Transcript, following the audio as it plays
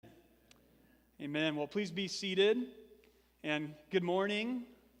Amen. Well, please be seated. And good morning.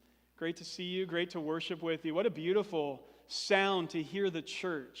 Great to see you. Great to worship with you. What a beautiful sound to hear the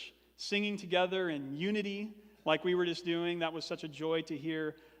church singing together in unity like we were just doing. That was such a joy to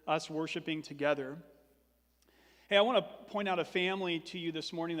hear us worshiping together. Hey, I want to point out a family to you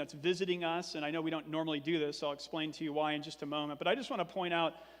this morning that's visiting us. And I know we don't normally do this, so I'll explain to you why in just a moment. But I just want to point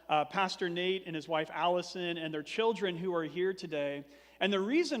out Pastor Nate and his wife Allison and their children who are here today. And the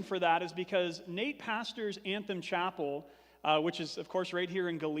reason for that is because Nate pastors Anthem Chapel, which is, of course, right here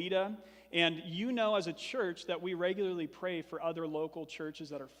in Goleta. And you know as a church that we regularly pray for other local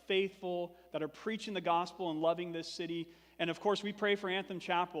churches that are faithful, that are preaching the gospel and loving this city. And, of course, we pray for Anthem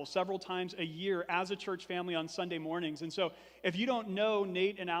Chapel several times a year as a church family on Sunday mornings. And so if you don't know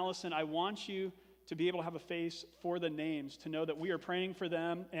Nate and Allison, I want you to be able to have a face for the names, to know that we are praying for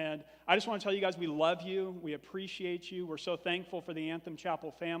them. And I just want to tell you guys we love you. We appreciate you. We're so thankful for the Anthem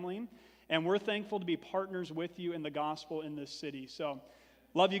Chapel family. And we're thankful to be partners with you in the gospel in this city. So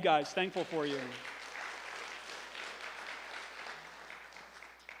love you guys. Thankful for you.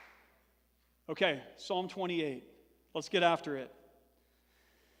 Okay, Psalm 28. Let's get after it.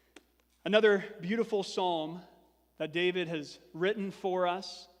 Another beautiful psalm that David has written for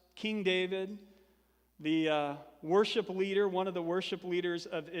us. King David, the worship leader, one of the worship leaders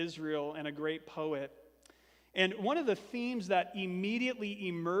of Israel, and a great poet. And one of the themes that immediately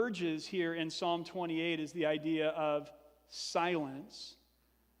emerges here in Psalm 28 is the idea of silence,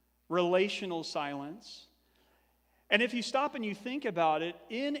 relational silence. And if you stop and you think about it,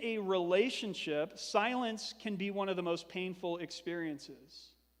 in a relationship, silence can be one of the most painful experiences.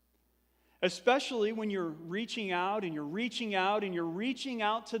 Especially when you're reaching out and you're reaching out and you're reaching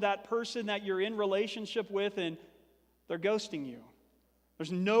out to that person that you're in relationship with and they're ghosting you.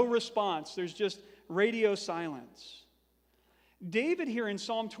 There's no response. There's just radio silence. David here in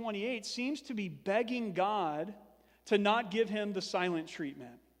Psalm 28 seems to be begging God to not give him the silent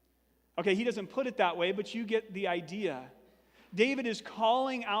treatment. Okay, he doesn't put it that way, but you get the idea. David is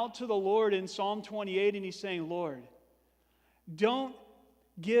calling out to the Lord in Psalm 28 and he's saying, Lord, don't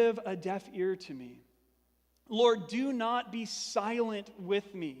give a deaf ear to me. Lord, do not be silent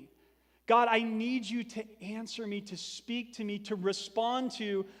with me. God, I need you to answer me, to speak to me, to respond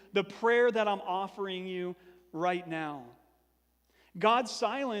to the prayer that I'm offering you right now. God's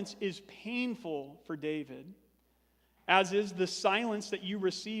silence is painful for David, as is the silence that you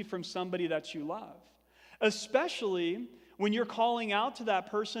receive from somebody that you love. Especially when you're calling out to that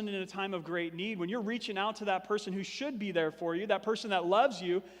person in a time of great need, when you're reaching out to that person who should be there for you, that person that loves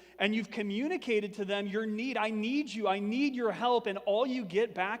you, and you've communicated to them your need. I need you. I need your help. And all you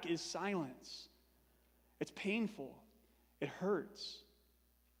get back is silence. It's painful. It hurts.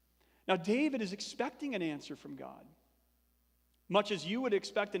 Now, David is expecting an answer from God, much as you would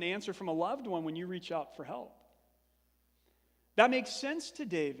expect an answer from a loved one when you reach out for help. That makes sense to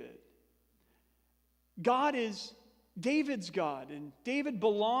David. God is David's God, and David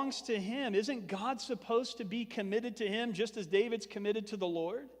belongs to him. Isn't God supposed to be committed to him just as David's committed to the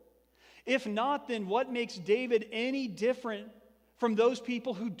Lord? If not, then what makes David any different from those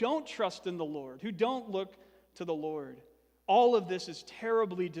people who don't trust in the Lord, who don't look to the Lord? All of this is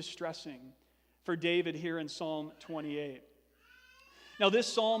terribly distressing for David here in Psalm 28. Now, this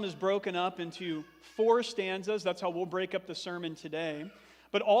psalm is broken up into 4 stanzas. That's how we'll break up the sermon today.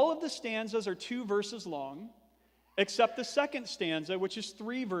 But all of the stanzas are 2 verses long, except the second stanza, which is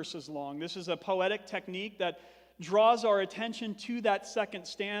 3 verses long. This is a poetic technique that draws our attention to that second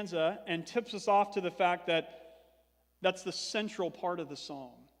stanza and tips us off to the fact that that's the central part of the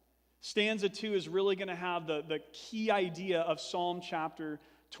psalm. Stanza 2 is really going to have the key idea of Psalm chapter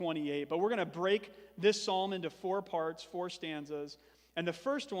 28. But we're going to break this psalm into 4 parts, 4 stanzas. And the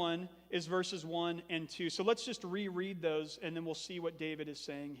first one is verses 1 and 2. So let's just reread those, and then we'll see what David is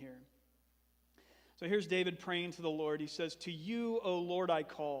saying here. So here's David praying to the Lord. He says, "To you, O Lord, I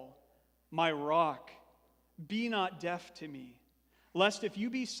call, my rock. Be not deaf to me, lest if you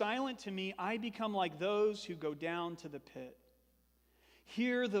be silent to me, I become like those who go down to the pit.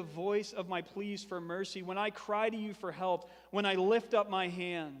 Hear the voice of my pleas for mercy when I cry to you for help, when I lift up my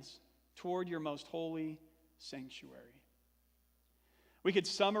hands toward your most holy sanctuary." We could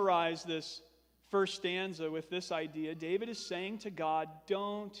summarize this first stanza with this idea. David is saying to God,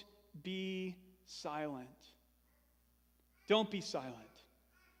 don't be silent. Don't be silent.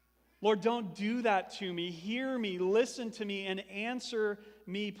 Lord, don't do that to me. Hear me, listen to me, and answer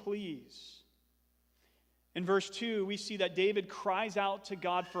me, please. In verse 2, we see that David cries out to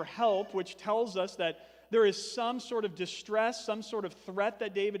God for help, which tells us that there is some sort of distress, some sort of threat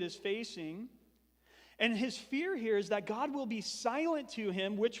that David is facing. And his fear here is that God will be silent to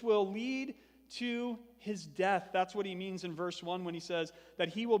him, which will lead to his death. That's what he means in verse 1 when he says that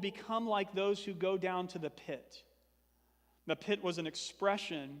he will become like those who go down to the pit. The pit was an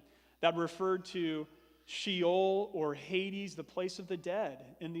expression that referred to Sheol or Hades, the place of the dead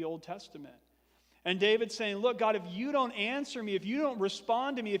in the Old Testament. And David's saying, look, God, if you don't answer me, if you don't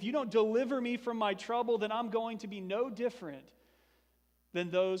respond to me, if you don't deliver me from my trouble, then I'm going to be no different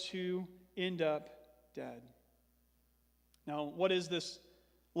than those who end up dead. Now, what is this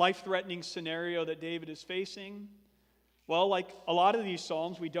life-threatening scenario that David is facing? Well, like a lot of these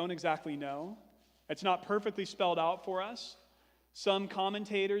Psalms, we don't exactly know. It's not perfectly spelled out for us. Some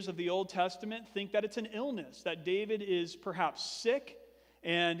commentators of the Old Testament think that it's an illness, that David is perhaps sick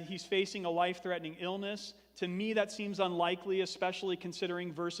and he's facing a life-threatening illness. To me, that seems unlikely, especially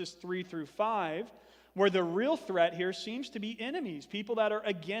considering verses 3 through 5, where the real threat here seems to be enemies, people that are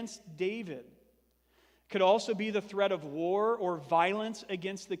against David. Could also be the threat of war or violence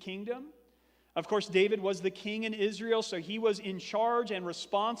against the kingdom. Of course, David was the king in Israel, so he was in charge and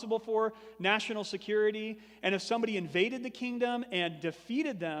responsible for national security. And if somebody invaded the kingdom and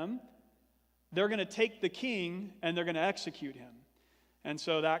defeated them, they're going to take the king and they're going to execute him. And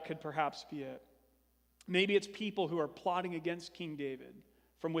so that could perhaps be it. Maybe it's people who are plotting against King David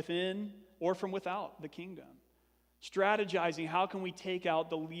from within or from without the kingdom, strategizing how can we take out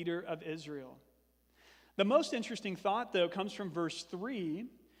the leader of Israel. The most interesting thought, though, comes from verse 3,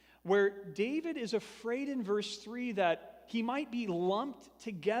 where David is afraid in verse 3 that he might be lumped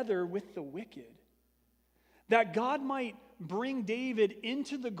together with the wicked, that God might bring David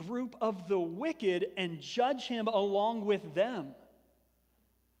into the group of the wicked and judge him along with them.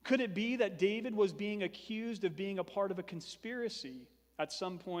 Could it be that David was being accused of being a part of a conspiracy at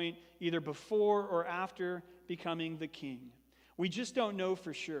some point, either before or after becoming the king? We just don't know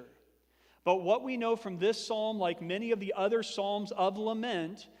for sure. But what we know from this psalm, like many of the other psalms of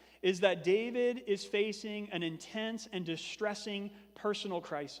lament, is that David is facing an intense and distressing personal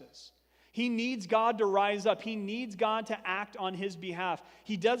crisis. He needs God to rise up. He needs God to act on his behalf.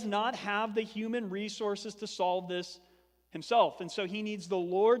 He does not have the human resources to solve this himself, and so he needs the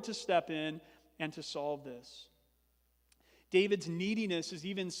Lord to step in and to solve this. David's neediness is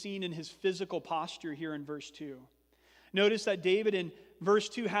even seen in his physical posture here in verse 2. Notice that David in verse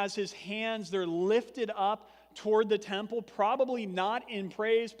 2 has his hands, they're lifted up toward the temple, probably not in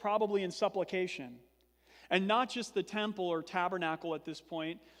praise, probably in supplication. And not just the temple or tabernacle at this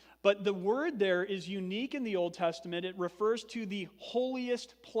point, but the word there is unique in the Old Testament. It refers to the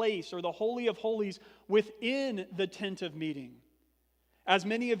holiest place or the Holy of Holies within the tent of meeting. As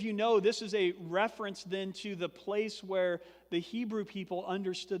many of you know, this is a reference then to the place where the Hebrew people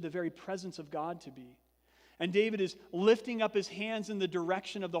understood the very presence of God to be. And David is lifting up his hands in the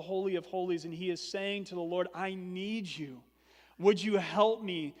direction of the Holy of Holies, and he is saying to the Lord, I need you. Would you help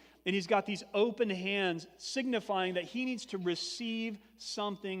me? And he's got these open hands signifying that he needs to receive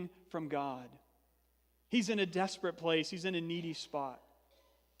something from God. He's in a desperate place. He's in a needy spot.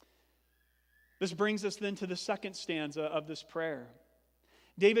 This brings us then to the second stanza of this prayer.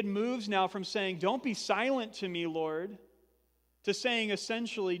 David moves now from saying, don't be silent to me, Lord, to saying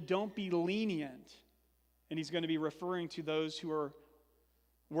essentially, don't be lenient. And he's going to be referring to those who are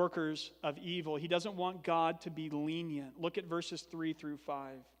workers of evil. He doesn't want God to be lenient. Look at verses 3 through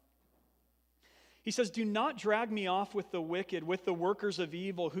 5. He says, do not drag me off with the wicked, with the workers of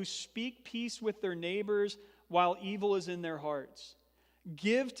evil, who speak peace with their neighbors while evil is in their hearts.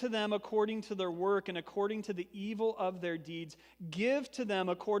 Give to them according to their work and according to the evil of their deeds. Give to them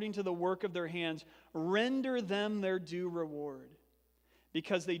according to the work of their hands. Render them their due reward.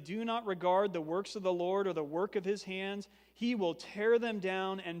 Because they do not regard the works of the Lord or the work of his hands, he will tear them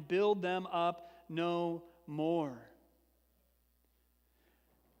down and build them up no more.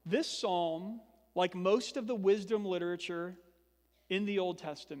 This psalm, like most of the wisdom literature in the Old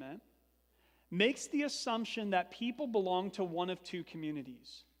Testament, makes the assumption that people belong to one of two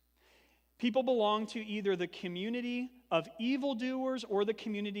communities. People belong to either the community of evildoers or the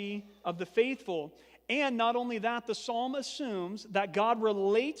community of the faithful. And not only that, the psalm assumes that God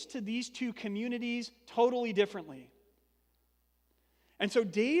relates to these two communities totally differently. And so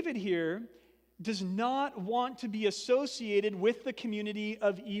David here does not want to be associated with the community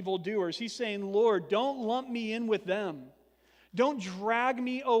of evildoers. He's saying, Lord, don't lump me in with them. Don't drag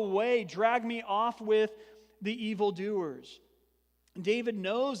me away, drag me off with the evildoers. David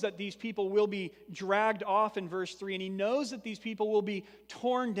knows that these people will be dragged off in verse 3, and he knows that these people will be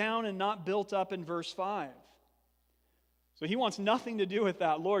torn down and not built up in verse 5. So he wants nothing to do with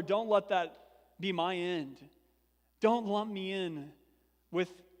that. Lord, don't let that be my end. Don't lump me in with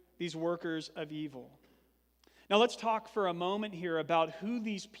these workers of evil. Now let's talk for a moment here about who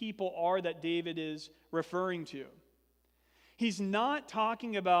these people are that David is referring to. He's not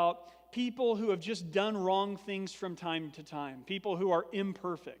talking about people who have just done wrong things from time to time, people who are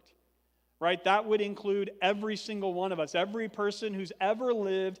imperfect, right? That would include every single one of us, every person who's ever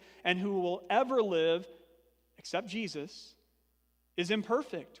lived and who will ever live, except Jesus, is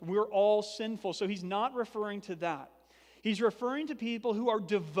imperfect. We're all sinful. So he's not referring to that. He's referring to people who are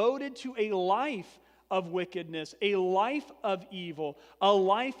devoted to a life of wickedness, a life of evil, a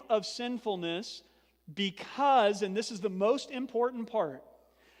life of sinfulness, because, and this is the most important part,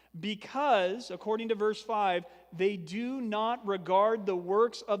 because, according to verse 5, they do not regard the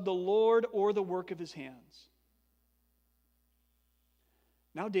works of the Lord or the work of his hands.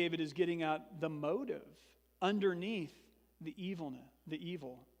 Now David is getting at the motive underneath the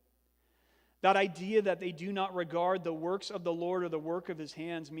evil. That idea that they do not regard the works of the Lord or the work of his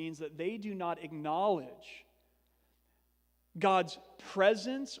hands means that they do not acknowledge God's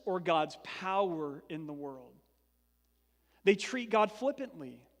presence or God's power in the world. They treat God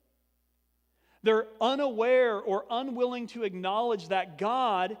flippantly. They're unaware or unwilling to acknowledge that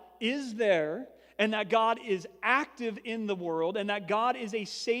God is there and that God is active in the world and that God is a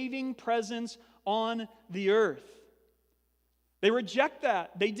saving presence on the earth. They reject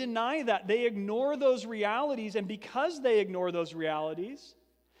that. They deny that. They ignore those realities. And because they ignore those realities,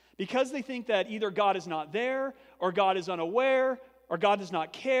 because they think that either God is not there, or God is unaware, or God does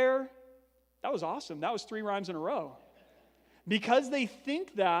not care. That was awesome. That was 3 rhymes in a row. Because they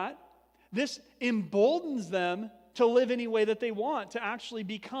think that, this emboldens them to live any way that they want, to actually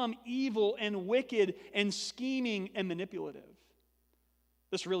become evil and wicked and scheming and manipulative.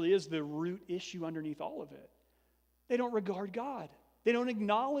 This really is the root issue underneath all of it. They don't regard God. They don't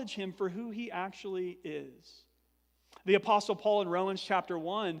acknowledge him for who he actually is. The Apostle Paul in Romans chapter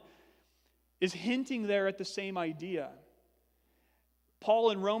 1 is hinting there at the same idea.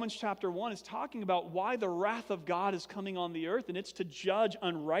 Paul in Romans chapter 1 is talking about why the wrath of God is coming on the earth, and it's to judge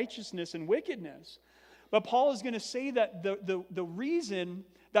unrighteousness and wickedness. But Paul is going to say that the reason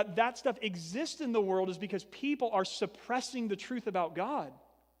that that stuff exists in the world is because people are suppressing the truth about God.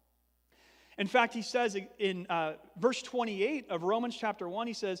 In fact, he says in verse 28 of Romans chapter 1,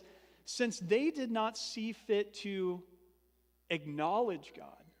 he says, since they did not see fit to acknowledge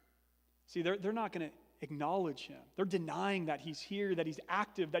God. See, they're not going to acknowledge him. They're denying that he's here, that he's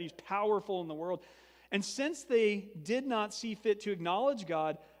active, that he's powerful in the world. And since they did not see fit to acknowledge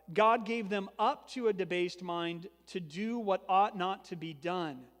God, God gave them up to a debased mind to do what ought not to be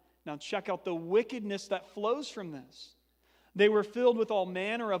done. Now check out the wickedness that flows from this. They were filled with all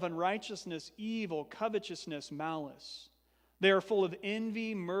manner of unrighteousness, evil, covetousness, malice. They are full of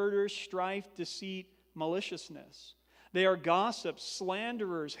envy, murder, strife, deceit, maliciousness. They are gossips,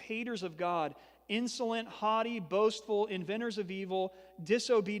 slanderers, haters of God, insolent, haughty, boastful, inventors of evil,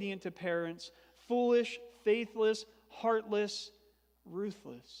 disobedient to parents, foolish, faithless, heartless,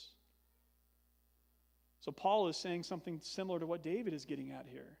 ruthless. So Paul is saying something similar to what David is getting at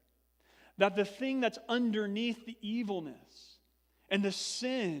here. That the thing that's underneath the evilness and the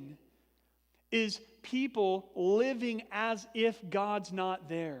sin is people living as if God's not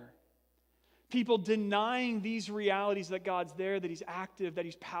there. People denying these realities that God's there, that he's active, that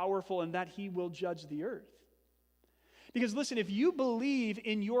he's powerful, and that he will judge the earth. Because listen, if you believe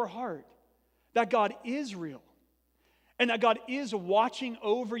in your heart that God is real, and that God is watching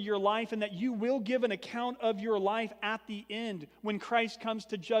over your life, and that you will give an account of your life at the end when Christ comes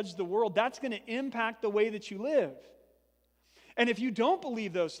to judge the world, that's going to impact the way that you live. And if you don't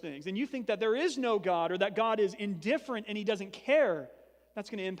believe those things, and you think that there is no God, or that God is indifferent and he doesn't care, that's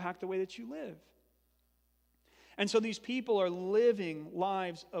going to impact the way that you live. And so these people are living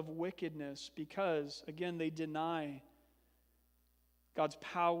lives of wickedness because, again, they deny God's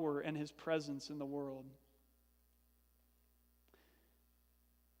power and his presence in the world.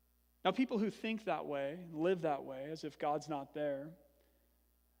 Now, people who think that way, live that way, as if God's not there,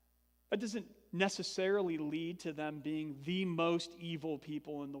 that doesn't necessarily lead to them being the most evil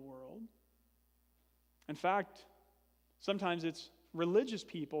people in the world. In fact, sometimes it's religious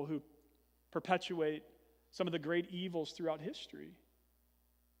people who perpetuate some of the great evils throughout history.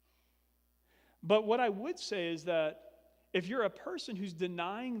 But what I would say is that if you're a person who's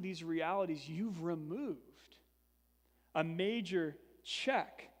denying these realities, you've removed a major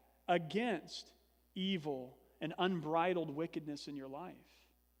check against evil and unbridled wickedness in your life.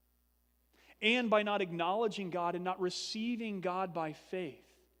 And by not acknowledging God and not receiving God by faith,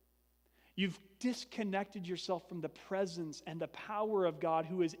 you've disconnected yourself from the presence and the power of God,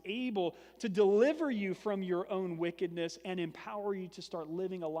 who is able to deliver you from your own wickedness and empower you to start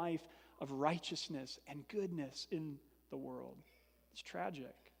living a life of righteousness and goodness in the world. It's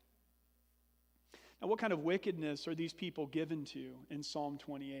tragic. Now, what kind of wickedness are these people given to in Psalm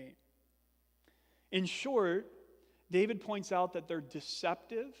 28? In short, David points out that they're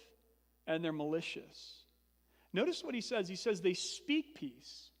deceptive and they're malicious. Notice what he says. He says they speak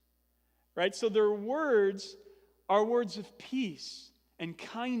peace, right? So their words are words of peace and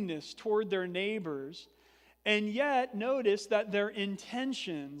kindness toward their neighbors, and yet notice that their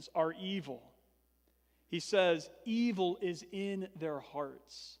intentions are evil. He says, evil is in their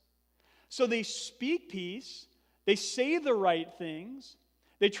hearts. So they speak peace, they say the right things,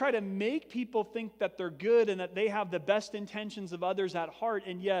 they try to make people think that they're good and that they have the best intentions of others at heart,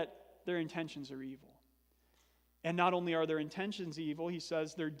 and yet their intentions are evil. And not only are their intentions evil, he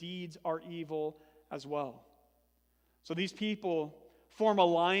says their deeds are evil as well. So these people form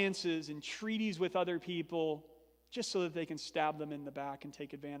alliances and treaties with other people just so that they can stab them in the back and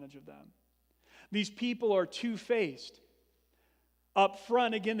take advantage of them. These people are two-faced. Up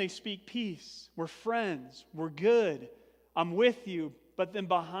front, again, they speak peace. We're friends. We're good. I'm with you. But then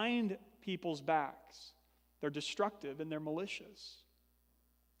behind people's backs, they're destructive and they're malicious.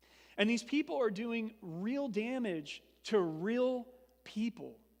 And these people are doing real damage to real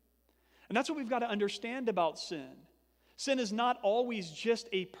people. And that's what we've got to understand about sin. Sin is not always just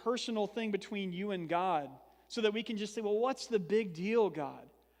a personal thing between you and God, so that we can just say, well, what's the big deal, God?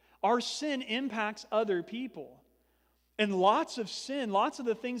 Our sin impacts other people. And lots of sin, lots of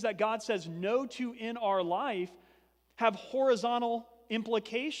the things that God says no to in our life have horizontal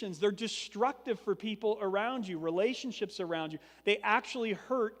implications. They're destructive for people around you, relationships around you. They actually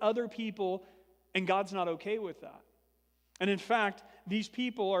hurt other people, and God's not okay with that. And in fact, these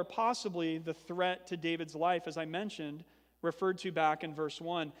people are possibly the threat to David's life, as I mentioned, referred to back in verse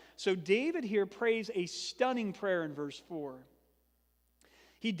 1. So David here prays a stunning prayer in verse 4.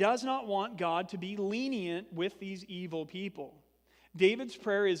 He does not want God to be lenient with these evil people. David's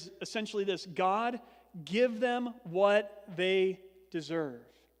prayer is essentially this: God, give them what they deserve.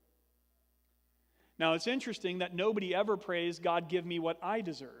 Now, it's interesting that nobody ever prays, God, give me what I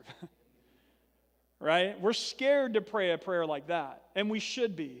deserve. Right? We're scared to pray a prayer like that, and we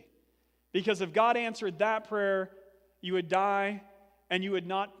should be. Because if God answered that prayer, you would die, and you would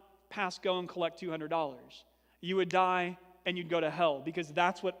not pass go and collect $200. You would die, and you'd go to hell, because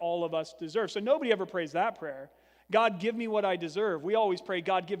that's what all of us deserve. So nobody ever prays that prayer. God, give me what I deserve. We always pray,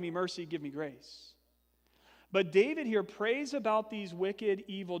 God, give me mercy, give me grace. But David here prays about these wicked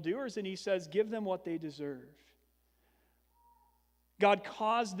evildoers, and he says, give them what they deserve. God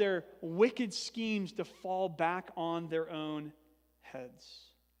caused their wicked schemes to fall back on their own heads.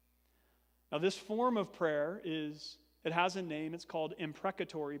 Now, this form of prayer it has a name. It's called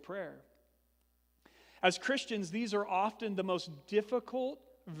imprecatory prayer. As Christians, these are often the most difficult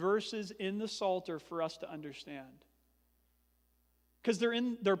verses in the Psalter for us to understand. Because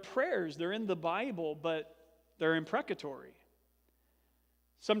they're prayers, they're in the Bible, but they're imprecatory.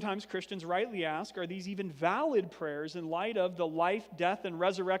 Sometimes Christians rightly ask, are these even valid prayers in light of the life, death, and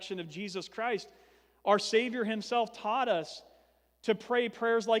resurrection of Jesus Christ? Our Savior himself taught us to pray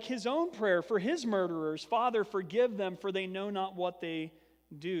prayers like his own prayer for his murderers. Father, forgive them, for they know not what they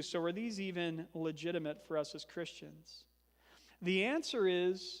do. So are these even legitimate for us as Christians? The answer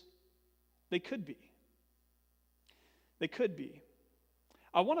is they could be. They could be.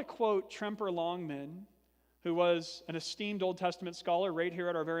 I want to quote Tremper Longman, who was an esteemed Old Testament scholar right here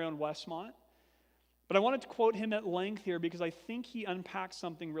at our very own Westmont. But I wanted to quote him at length here because I think he unpacks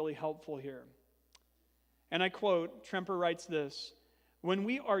something really helpful here. And I quote, Tremper writes this: when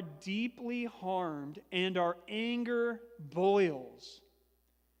we are deeply harmed and our anger boils,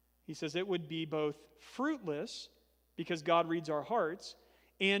 he says it would be both fruitless, because God reads our hearts,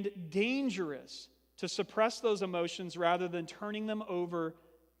 and dangerous to suppress those emotions rather than turning them over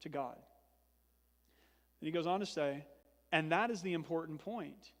to God. And he goes on to say, and that is the important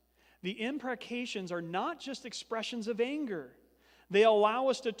point. The imprecations are not just expressions of anger. They allow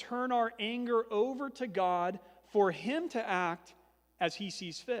us to turn our anger over to God for him to act as he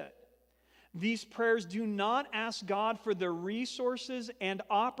sees fit. These prayers do not ask God for the resources and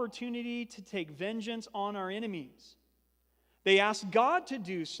opportunity to take vengeance on our enemies. They ask God to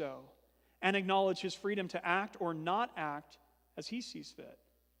do so and acknowledge his freedom to act or not act as he sees fit.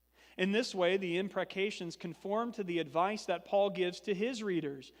 In this way, the imprecations conform to the advice that Paul gives to his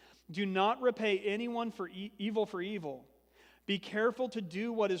readers. Do not repay anyone for evil for evil. Be careful to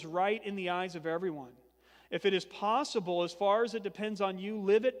do what is right in the eyes of everyone. If it is possible, as far as it depends on you,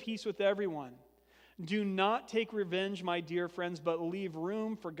 live at peace with everyone. Do not take revenge, my dear friends, but leave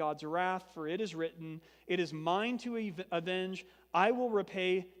room for God's wrath, for it is written, it is mine to avenge, I will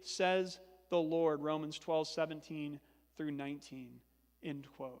repay, says the Lord. Romans 12:17 through 19, end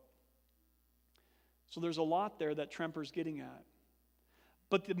quote. So there's a lot there that Tremper's getting at.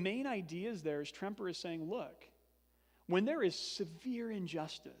 But the main ideas there is Tremper is saying, look, when there is severe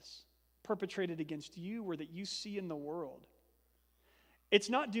injustice perpetrated against you or that you see in the world, it's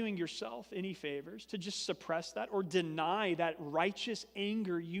not doing yourself any favors to just suppress that or deny that righteous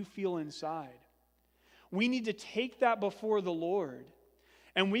anger you feel inside. We need to take that before the Lord,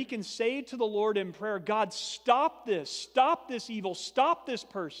 and we can say to the Lord in prayer, God, stop this evil, stop this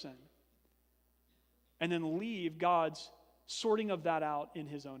person, and then leave God's sorting of that out in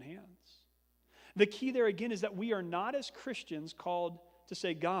his own hands. The key there again is that we are not as Christians called to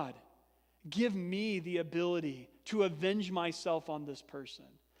say, God, give me the ability to avenge myself on this person.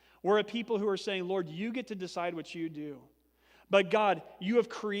 We're a people who are saying, Lord, you get to decide what you do. But God, you have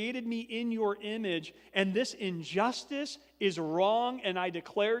created me in your image, and this injustice is wrong, and I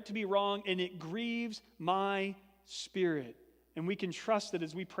declare it to be wrong, and it grieves my spirit. And we can trust that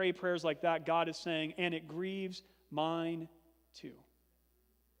as we pray prayers like that, God is saying, and it grieves mine too.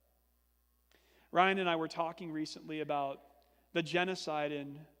 Ryan and I were talking recently about the genocide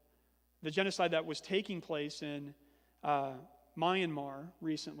that was taking place in Myanmar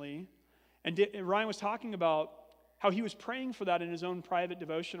recently. And Ryan was talking about how he was praying for that in his own private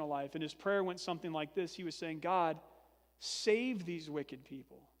devotional life. And his prayer went something like this. He was saying, God, save these wicked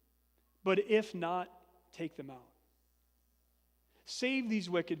people, but if not, take them out. Save these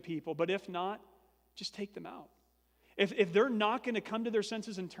wicked people, but if not, just take them out. If they're not going to come to their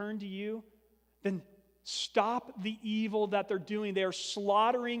senses and turn to you, then stop the evil that they're doing. They are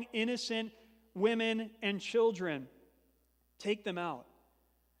slaughtering innocent women and children. Take them out.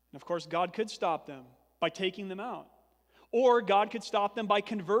 And of course, God could stop them by taking them out. Or God could stop them by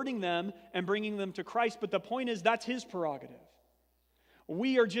converting them and bringing them to Christ. But the point is, that's his prerogative.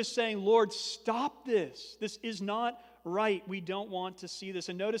 We are just saying, Lord, stop this. This is not right. We don't want to see this.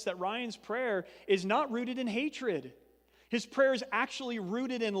 And notice that Ryan's prayer is not rooted in hatred. His prayer is actually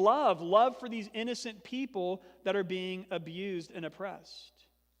rooted in love for these innocent people that are being abused and oppressed.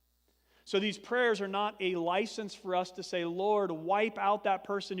 So these prayers are not a license for us to say, Lord, wipe out that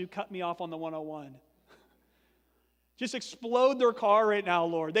person who cut me off on the 101. Just explode their car right now,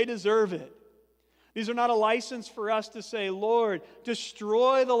 Lord. They deserve it. These are not a license for us to say, Lord,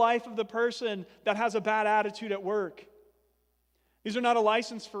 destroy the life of the person that has a bad attitude at work. These are not a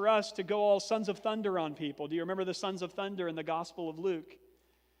license for us to go all sons of thunder on people. Do you remember the sons of thunder in the Gospel of Luke?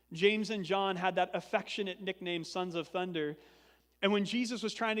 James and John had that affectionate nickname, sons of thunder. And when Jesus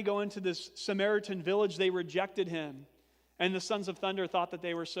was trying to go into this Samaritan village, they rejected him. And the sons of thunder thought that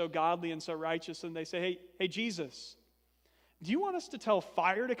they were so godly and so righteous. And they say, hey, Jesus, do you want us to tell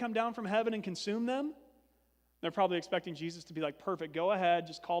fire to come down from heaven and consume them? They're probably expecting Jesus to be like, perfect, go ahead,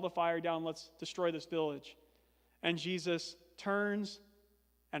 just call the fire down, let's destroy this village. And Jesus turns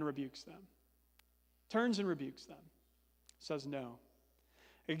and rebukes them. Turns and rebukes them. Says no.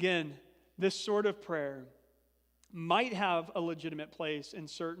 Again, this sort of prayer might have a legitimate place in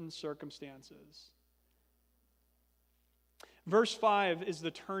certain circumstances. Verse 5 is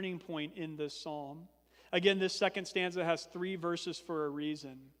the turning point in this psalm. Again, this second stanza has 3 verses for a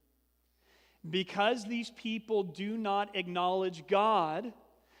reason. Because these people do not acknowledge God,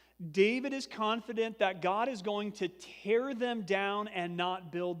 David is confident that God is going to tear them down and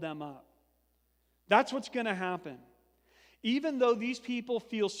not build them up. That's what's going to happen. Even though these people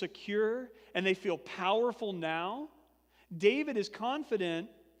feel secure and they feel powerful now, David is confident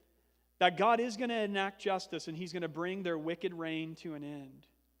that God is going to enact justice and he's going to bring their wicked reign to an end.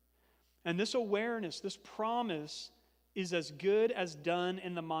 And this awareness, this promise, is as good as done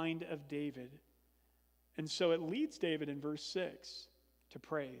in the mind of David. And so it leads David in verse 6 to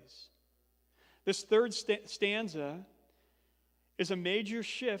praise. This third stanza is a major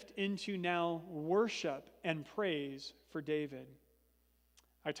shift into now worship and praise for David.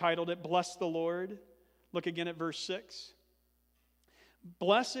 I titled it, Bless the Lord. Look again at verse 6.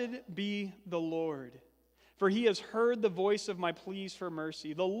 Blessed be the Lord, for he has heard the voice of my pleas for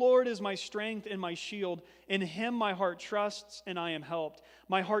mercy. The Lord is my strength and my shield. In him my heart trusts, and I am helped.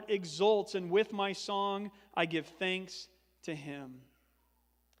 My heart exults, and with my song I give thanks to him.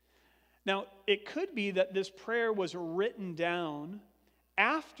 Now, it could be that this prayer was written down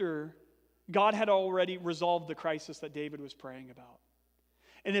after God had already resolved the crisis that David was praying about.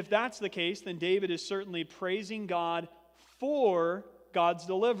 And if that's the case, then David is certainly praising God for God's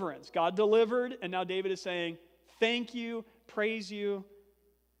deliverance. God delivered, and now David is saying, thank you, praise you.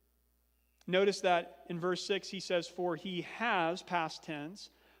 Notice that in verse 6 he says, "For he has," past tense,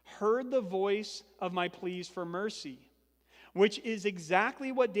 "heard the voice of my pleas for mercy," which is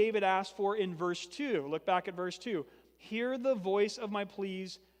exactly what David asked for in verse 2. Look back at verse 2. "Hear the voice of my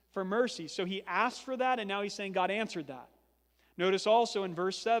pleas for mercy." So he asked for that, and now he's saying God answered that. Notice also in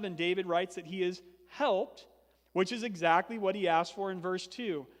verse 7, David writes that he is helped, which is exactly what he asked for in verse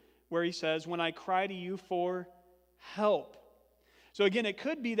 2, where he says, "When I cry to you for help." So again, it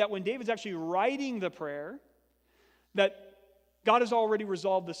could be that when David's actually writing the prayer, that God has already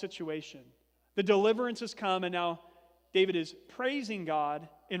resolved the situation. The deliverance has come, and now David is praising God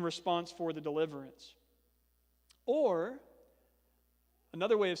in response for the deliverance. Or,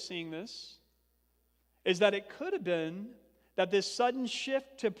 another way of seeing this is that it could have been that this sudden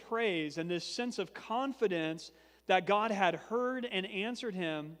shift to praise and this sense of confidence that God had heard and answered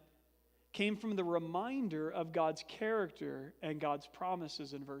him came from the reminder of God's character and God's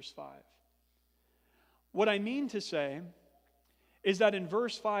promises in verse 5. What I mean to say is that in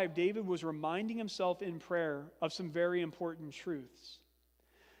verse 5, David was reminding himself in prayer of some very important truths.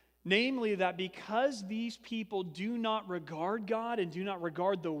 Namely, that because these people do not regard God and do not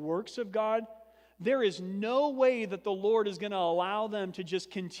regard the works of God, there is no way that the Lord is going to allow them to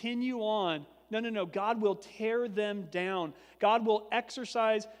just continue on. No. God will tear them down. God will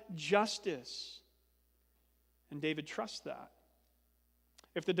exercise justice. And David trusts that.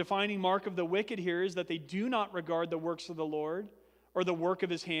 If the defining mark of the wicked here is that they do not regard the works of the Lord or the work of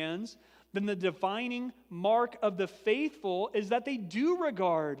his hands, then the defining mark of the faithful is that they do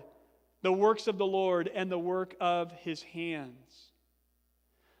regard the works of the Lord and the work of his hands.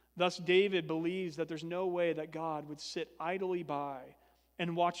 Thus, David believes that there's no way that God would sit idly by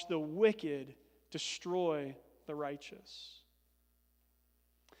and watch the wicked destroy the righteous.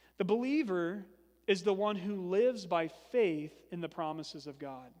 The believer is the one who lives by faith in the promises of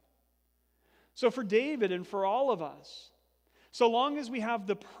God. So for David and for all of us, so long as we have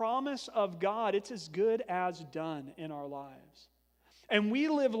the promise of God, it's as good as done in our lives. And we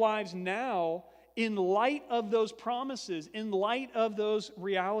live lives now in light of those promises, in light of those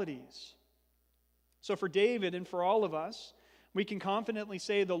realities. So for David and for all of us, we can confidently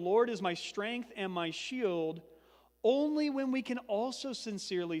say, "The Lord is my strength and my shield," only when we can also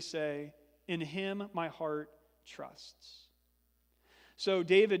sincerely say, "In him my heart trusts." So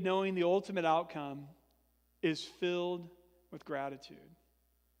David, knowing the ultimate outcome, is filled with gratitude.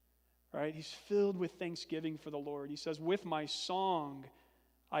 Right? He's filled with thanksgiving for the Lord. He says, "With my song,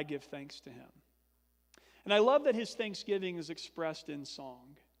 I give thanks to him." And I love that his thanksgiving is expressed in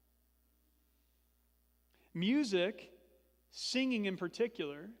song. Music, singing in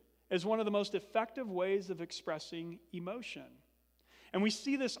particular, is one of the most effective ways of expressing emotion. And we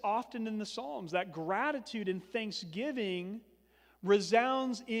see this often in the Psalms, that gratitude and thanksgiving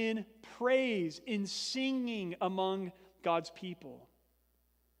resounds in praise, in singing among God's people.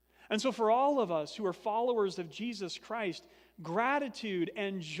 And so for all of us who are followers of Jesus Christ, gratitude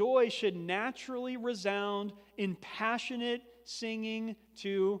and joy should naturally resound in passionate singing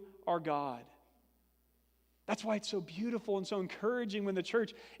to our God. That's why it's so beautiful and so encouraging when the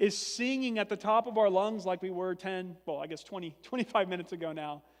church is singing at the top of our lungs like we were 25 minutes ago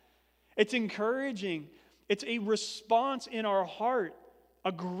now. It's encouraging. It's a response in our heart,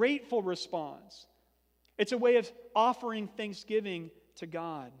 a grateful response. It's a way of offering thanksgiving to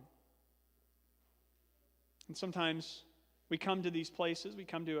God. And sometimes we come to these places, we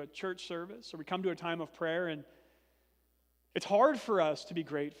come to a church service, or we come to a time of prayer, and it's hard for us to be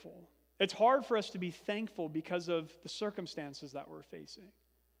grateful. It's hard for us to be thankful because of the circumstances that we're facing.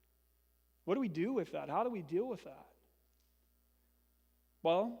 What do we do with that? How do we deal with that?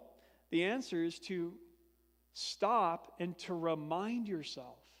 Well, the answer is to stop and to remind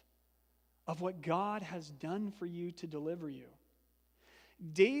yourself of what God has done for you to deliver you.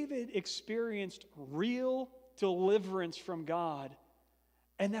 David experienced real deliverance from God,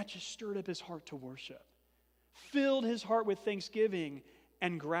 and that just stirred up his heart to worship, filled his heart with thanksgiving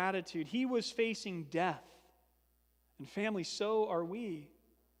and gratitude. He was facing death. And family, so are we.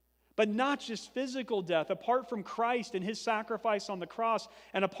 But not just physical death. Apart from Christ and his sacrifice on the cross,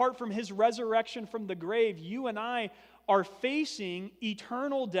 and apart from his resurrection from the grave, you and I are facing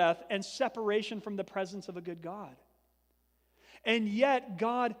eternal death and separation from the presence of a good God. And yet,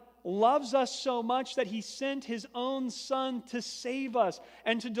 God loves us so much that he sent his own Son to save us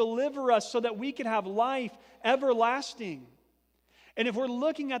and to deliver us so that we can have life everlasting. And if we're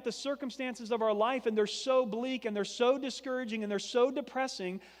looking at the circumstances of our life and they're so bleak and they're so discouraging and they're so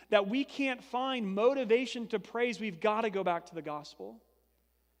depressing that we can't find motivation to praise, we've got to go back to the gospel.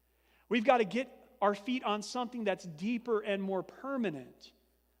 We've got to get our feet on something that's deeper and more permanent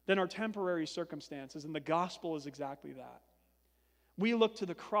than our temporary circumstances, and the gospel is exactly that. We look to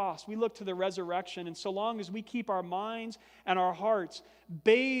the cross, we look to the resurrection, and so long as we keep our minds and our hearts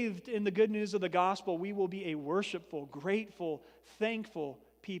bathed in the good news of the gospel, we will be a worshipful, grateful, thankful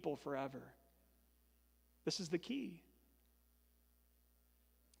people forever. This is the key.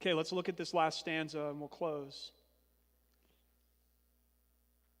 Okay, let's look at this last stanza and we'll close.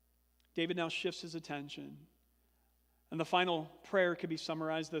 David now shifts his attention, and the final prayer could be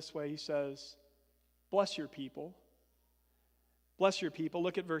summarized this way. He says, "Bless your people. Bless your people."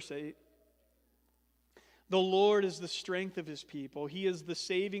 Look at verse 8. "The Lord is the strength of his people. He is the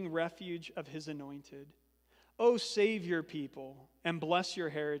saving refuge of his anointed. O save your people and bless your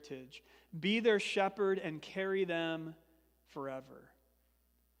heritage. Be their shepherd and carry them forever."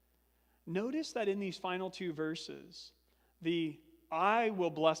 Notice that in these final two verses, the "I will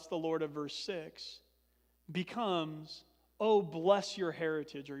bless the Lord" of verse 6 becomes, "Oh, bless your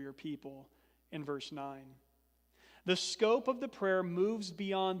heritage," or your people, in verse 9. The scope of the prayer moves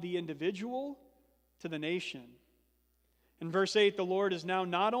beyond the individual to the nation. In verse 8, the Lord is now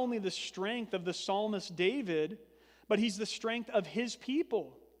not only the strength of the psalmist David, but he's the strength of his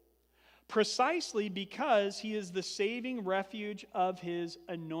people, precisely because he is the saving refuge of his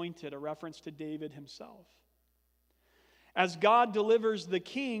anointed, a reference to David himself. As God delivers the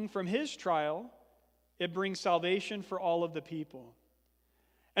king from his trial, it brings salvation for all of the people.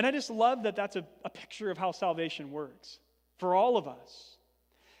 And I just love that that's a picture of how salvation works for all of us.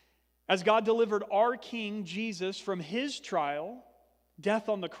 As God delivered our King, Jesus, from his trial, death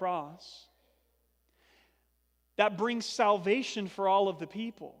on the cross, that brings salvation for all of the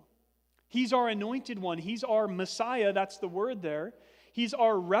people. He's our anointed one. He's our Messiah. That's the word there. He's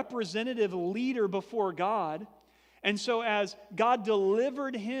our representative leader before God. And so as God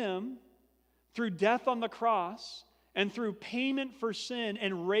delivered him through death on the cross and through payment for sin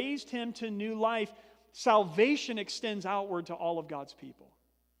and raised him to new life, salvation extends outward to all of God's people.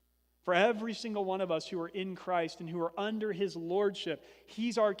 For every single one of us who are in Christ and who are under his lordship,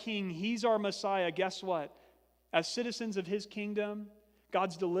 he's our King, he's our Messiah. Guess what? As citizens of his kingdom,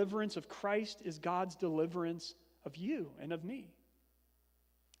 God's deliverance of Christ is God's deliverance of you and of me.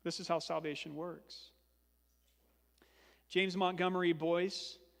 This is how salvation works. James Montgomery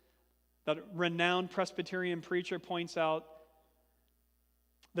Boyce, that renowned Presbyterian preacher, points out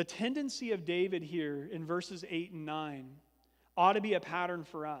the tendency of David here in verses 8 and 9 ought to be a pattern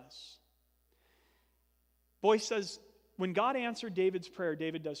for us. Boyce says, when God answered David's prayer,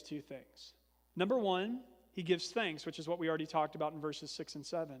 David does two things. Number one, he gives thanks, which is what we already talked about in verses 6 and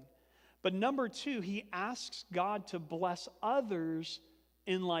 7. But number two, he asks God to bless others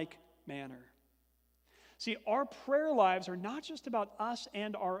in like manner. See, our prayer lives are not just about us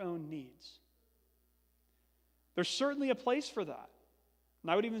and our own needs. There's certainly a place for that. And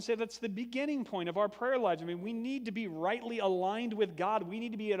I would even say that's the beginning point of our prayer lives. I mean, we need to be rightly aligned with God. We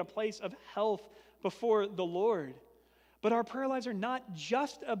need to be at a place of health before the Lord. But our prayer lives are not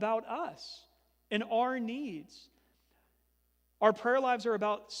just about us and our needs. Our prayer lives are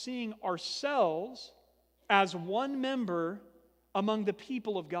about seeing ourselves as one member among the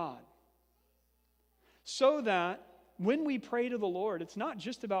people of God. So that when we pray to the Lord, it's not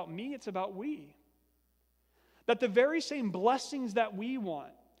just about me, it's about we. That the very same blessings that we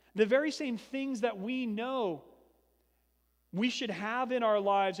want, the very same things that we know we should have in our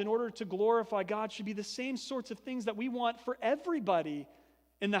lives in order to glorify God should be the same sorts of things that we want for everybody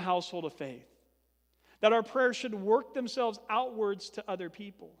in the household of faith. That our prayers should work themselves outwards to other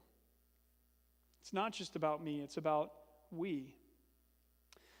people. It's not just about me, it's about we.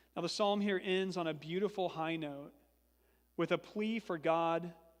 Now the psalm here ends on a beautiful high note with a plea for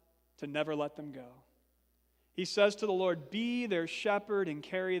God to never let them go. He says to the Lord, "Be their shepherd and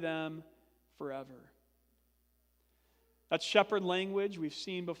carry them forever." That shepherd language we've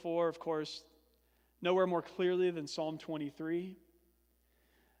seen before, of course, nowhere more clearly than Psalm 23.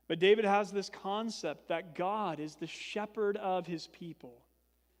 But David has this concept that God is the shepherd of his people.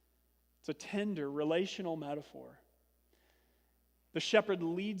 It's a tender, relational metaphor. The shepherd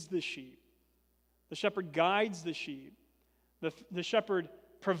leads the sheep. The shepherd guides the sheep. The shepherd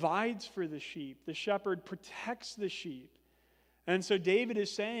provides for the sheep. The shepherd protects the sheep. And so David is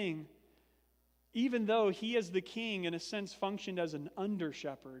saying, even though he as the king, in a sense, functioned as an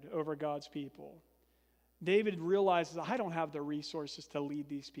under-shepherd over God's people, David realizes, I don't have the resources to lead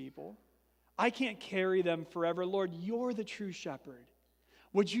these people. I can't carry them forever. Lord, you're the true shepherd.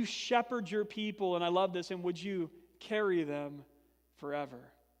 Would you shepherd your people? And I love this. And would you carry them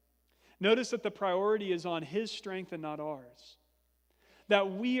forever? Notice that the priority is on his strength and not ours. That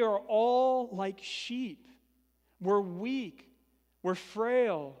we are all like sheep. We're weak. We're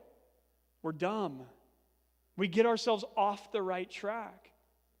frail. We're dumb. We get ourselves off the right track.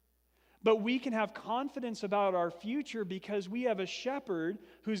 But we can have confidence about our future because we have a shepherd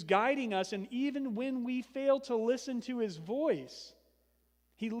who's guiding us, and even when we fail to listen to his voice,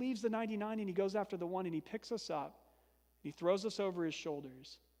 he leaves the 99 and he goes after the one, and he picks us up, he throws us over his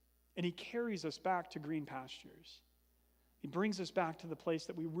shoulders, and he carries us back to green pastures. He brings us back to the place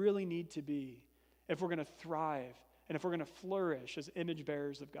that we really need to be if we're going to thrive and if we're going to flourish as image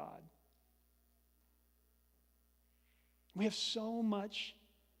bearers of God. We have so much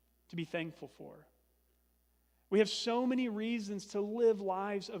to be thankful for. We have so many reasons to live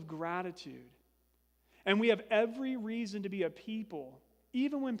lives of gratitude. And we have every reason to be a people,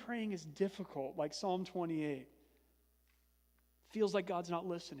 even when praying is difficult, like Psalm 28. Feels like God's not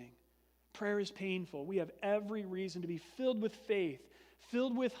listening. Prayer is painful. We have every reason to be filled with faith,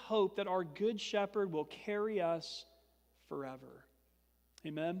 filled with hope that our good shepherd will carry us forever.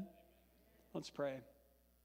 Amen? Let's pray.